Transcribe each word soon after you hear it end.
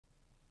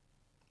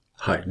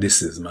Hi,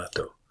 this is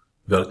Mato.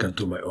 Welcome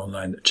to my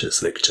online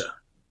chess lecture.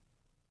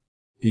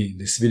 In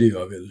this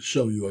video I will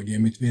show you a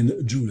game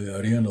between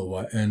Julia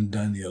Ryjanova and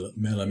Daniel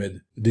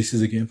Melamed. This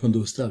is a game from the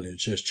Australian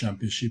Chess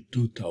Championship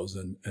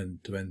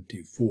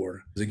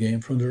 2024. The game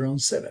from the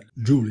round 7.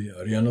 Julia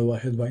Ryjanova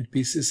had white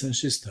pieces and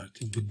she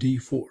started with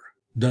d4.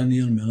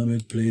 Daniel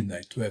Melamed played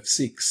knight to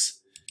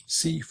f6,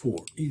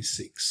 c4,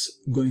 e6,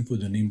 going for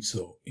the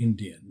Nc3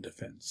 Indian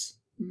defense.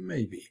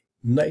 Maybe.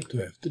 Knight to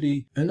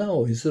f3, and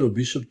now instead of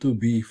bishop to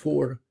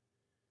b4,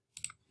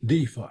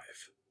 d5,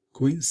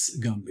 queen's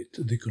gambit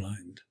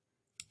declined.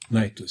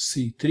 Knight to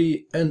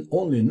c3, and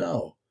only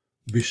now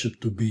bishop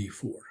to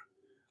b4,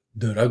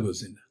 the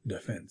Ragozin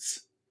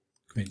defense.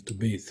 Queen to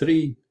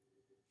b3,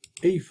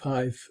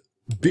 a5,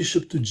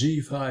 bishop to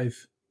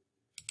g5,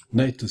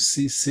 knight to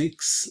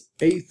c6,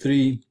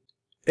 a3,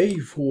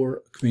 a4,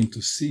 queen to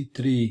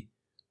c3,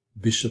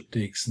 bishop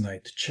takes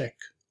knight check,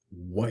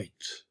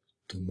 white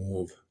to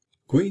move.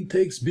 Queen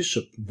takes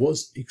bishop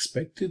was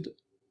expected,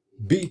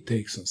 b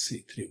takes on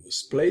c3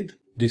 was played.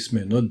 This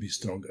may not be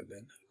stronger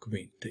than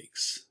queen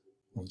takes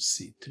on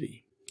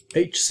c3.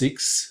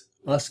 h6,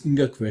 asking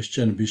a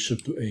question,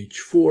 bishop to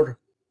h4,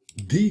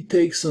 d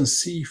takes on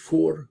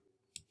c4,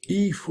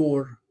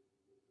 e4,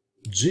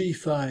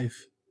 g5,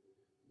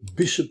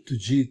 bishop to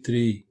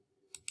g3,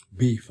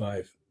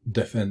 b5,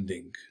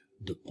 defending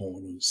the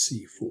pawn on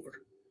c4.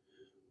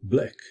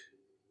 Black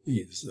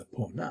is the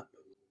pawn up.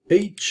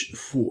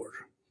 h4,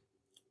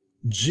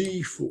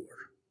 g4,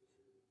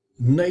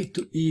 knight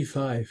to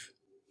e5,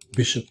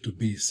 bishop to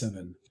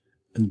b7,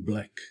 and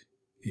black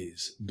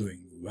is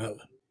doing well.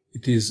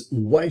 It is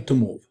white to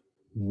move.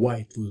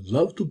 White would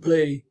love to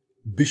play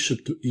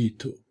bishop to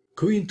e2.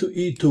 Queen to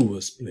e2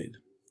 was played.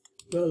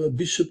 Well,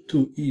 bishop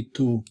to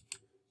e2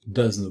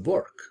 doesn't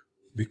work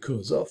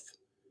because of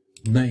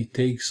knight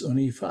takes on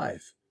e5.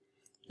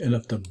 And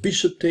after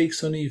bishop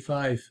takes on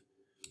e5,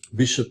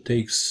 bishop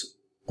takes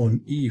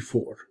on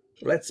e4.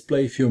 Let's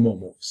play a few more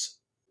moves.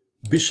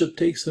 Bishop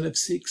takes on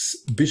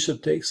f6,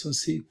 bishop takes on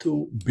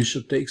c2,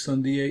 bishop takes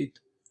on d8,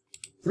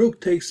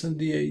 rook takes on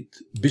d8,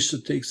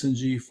 bishop takes on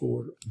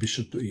g4,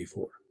 bishop to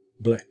e4.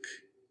 Black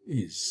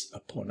is a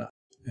pawn up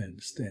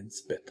and stands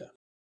better.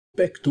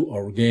 Back to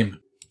our game.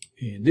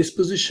 In this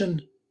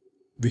position,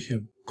 we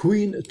have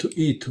queen to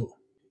e2.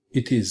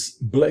 It is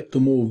black to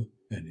move,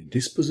 and in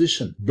this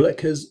position, black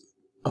has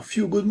a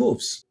few good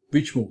moves.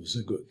 Which moves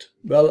are good?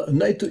 Well,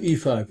 knight to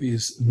e5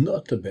 is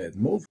not a bad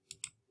move.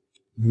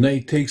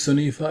 Knight takes on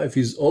e5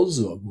 is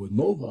also a good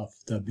move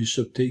after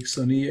bishop takes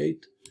on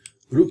e8.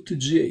 Rook to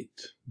g8.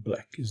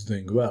 Black is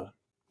doing well.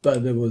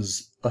 But there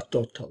was a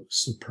total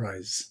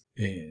surprise.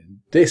 In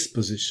this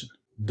position,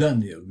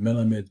 Daniel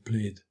Melamed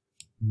played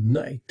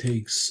knight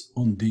takes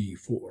on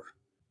d4.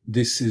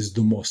 This is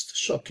the most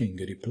shocking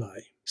reply.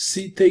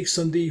 C takes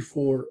on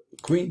d4,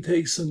 queen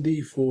takes on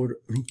d4,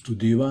 rook to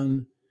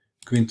d1,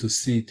 queen to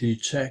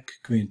c3 check,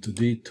 queen to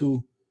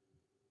d2.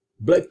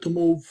 Black to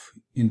move.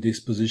 In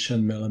this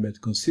position, Melamed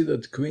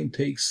considered queen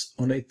takes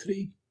on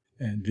a3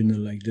 and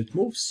didn't like that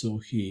move, so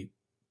he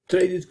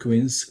traded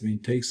queens. Queen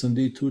takes on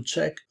d2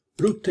 check,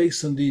 rook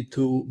takes on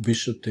d2,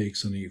 bishop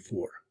takes on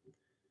e4.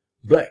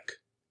 Black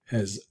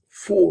has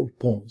 4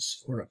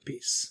 pawns for a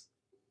piece.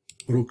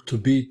 Rook to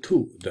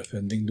b2,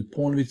 defending the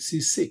pawn with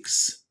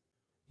c6.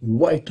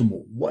 White to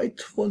move.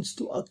 White wants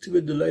to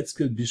activate the light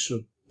scale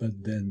bishop,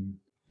 but then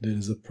there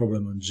is a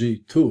problem on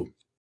g2.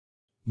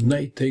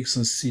 Knight takes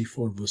on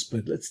c4 was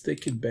played. Let's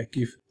take it back.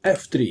 If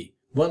f3,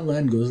 one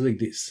line goes like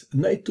this.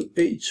 Knight to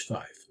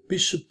h5,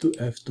 bishop to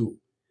f2,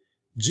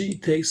 g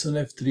takes on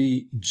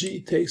f3,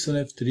 g takes on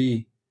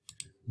f3,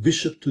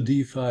 bishop to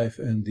d5,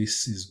 and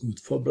this is good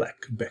for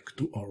black. Back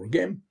to our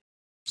game.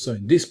 So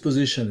in this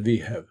position we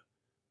have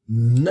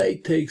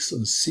knight takes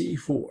on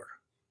c4,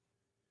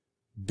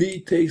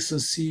 b takes on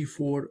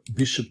c4,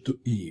 bishop to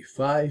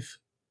e5,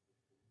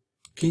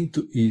 king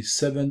to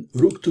e7,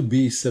 rook to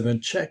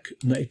b7 check,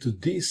 knight to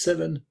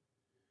d7,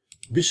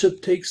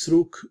 bishop takes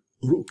rook,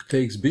 rook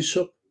takes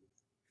bishop,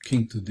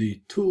 king to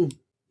d2,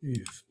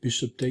 if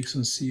bishop takes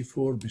on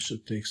c4,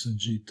 bishop takes on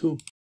g2.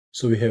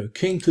 So we have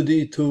king to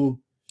d2,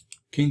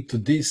 king to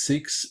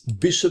d6,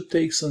 bishop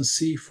takes on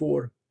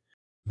c4,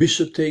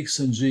 bishop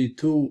takes on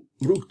g2,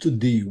 rook to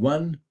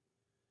d1,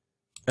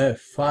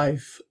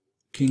 f5,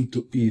 king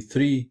to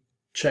e3,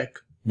 check,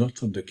 not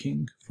from the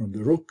king, from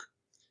the rook,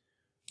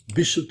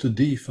 bishop to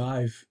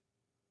d5,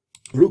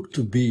 rook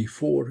to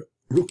b4,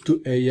 rook to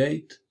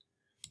a8,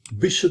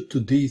 bishop to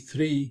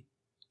d3,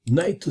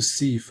 knight to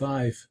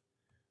c5,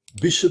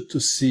 bishop to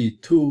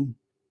c2,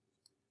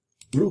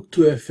 rook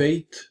to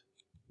f8,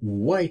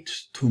 white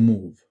to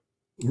move.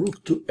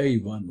 Rook to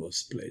a1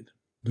 was played.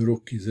 The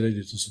rook is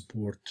ready to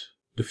support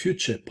the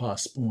future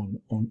pass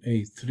pawn on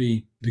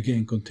a3. The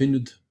game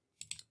continued.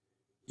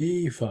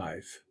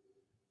 e5,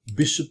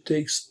 bishop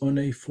takes on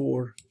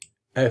a4,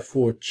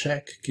 f4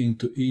 check, king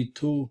to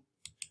e2,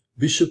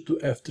 bishop to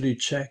f3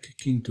 check,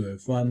 king to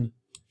f1,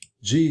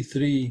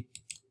 g3,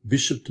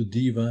 bishop to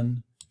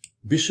d1,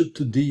 bishop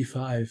to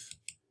d5,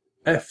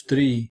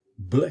 f3,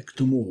 black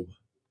to move.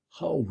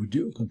 How would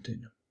you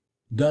continue?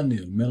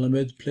 Daniel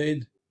Melamed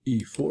played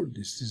e4,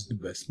 this is the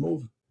best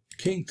move.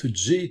 King to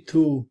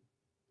g2,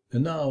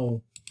 and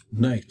now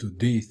knight to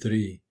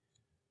d3,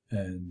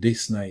 and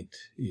this knight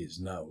is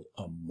now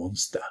a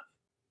monster.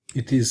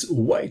 It is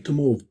white to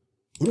move.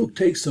 Rook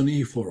takes on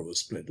e4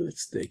 was played.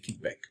 Let's take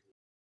it back.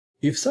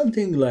 If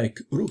something like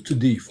rook to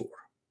d4,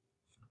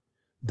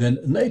 then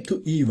knight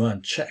to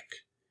e1 check,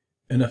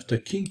 and after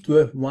king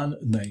to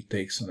f1, knight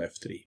takes on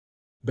f3.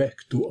 Back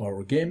to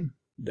our game,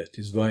 that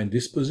is why in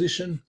this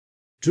position,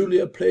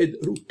 Julia played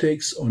rook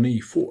takes on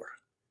e4,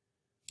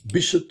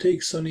 bishop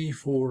takes on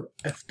e4,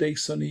 f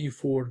takes on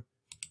e4,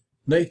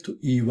 knight to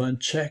e1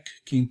 check,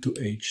 king to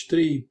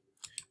h3,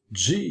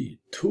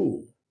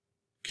 g2,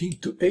 king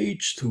to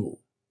h2,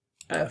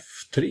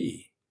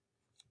 f3,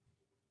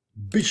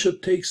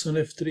 bishop takes on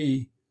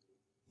f3,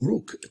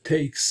 rook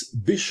takes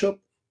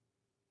bishop,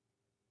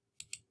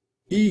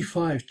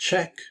 e5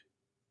 check,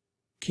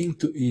 king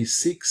to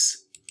e6,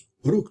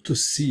 rook to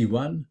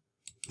c1,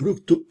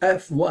 rook to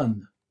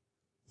f1,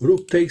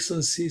 rook takes on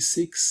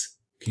c6,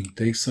 king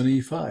takes on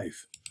e5,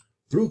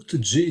 rook to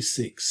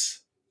g6,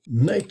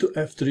 knight to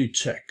f3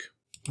 check.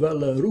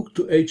 Well, rook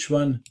to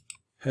h1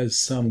 has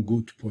some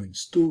good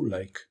points too,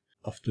 like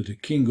after the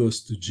king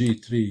goes to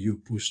g3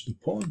 you push the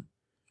pawn.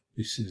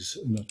 This is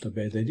not a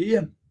bad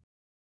idea.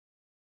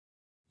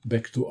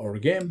 Back to our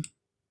game.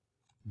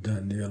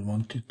 Daniel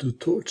wanted to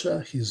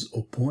torture his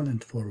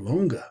opponent for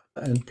longer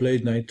and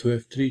played knight to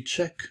f3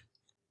 check.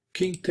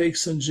 King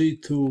takes on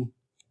g2.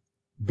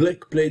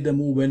 Black played the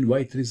move when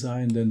white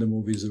resigned, and the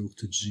move is rook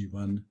to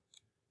g1.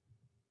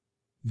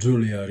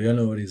 Julia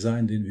Ryjanova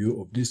resigned in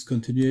view of this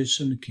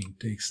continuation. King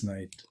takes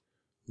knight,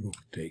 rook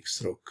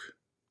takes rook.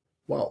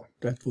 Wow,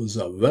 that was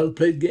a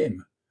well-played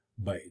game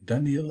by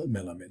Daniel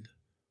Melamed.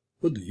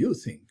 What do you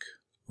think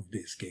of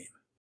this game?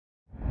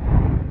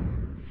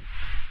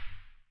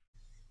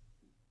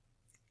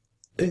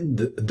 And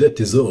that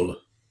is all.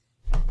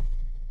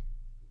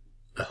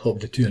 I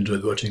hope that you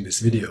enjoyed watching this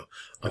video.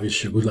 I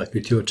wish you good luck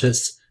with your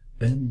chess,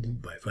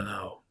 and bye for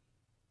now.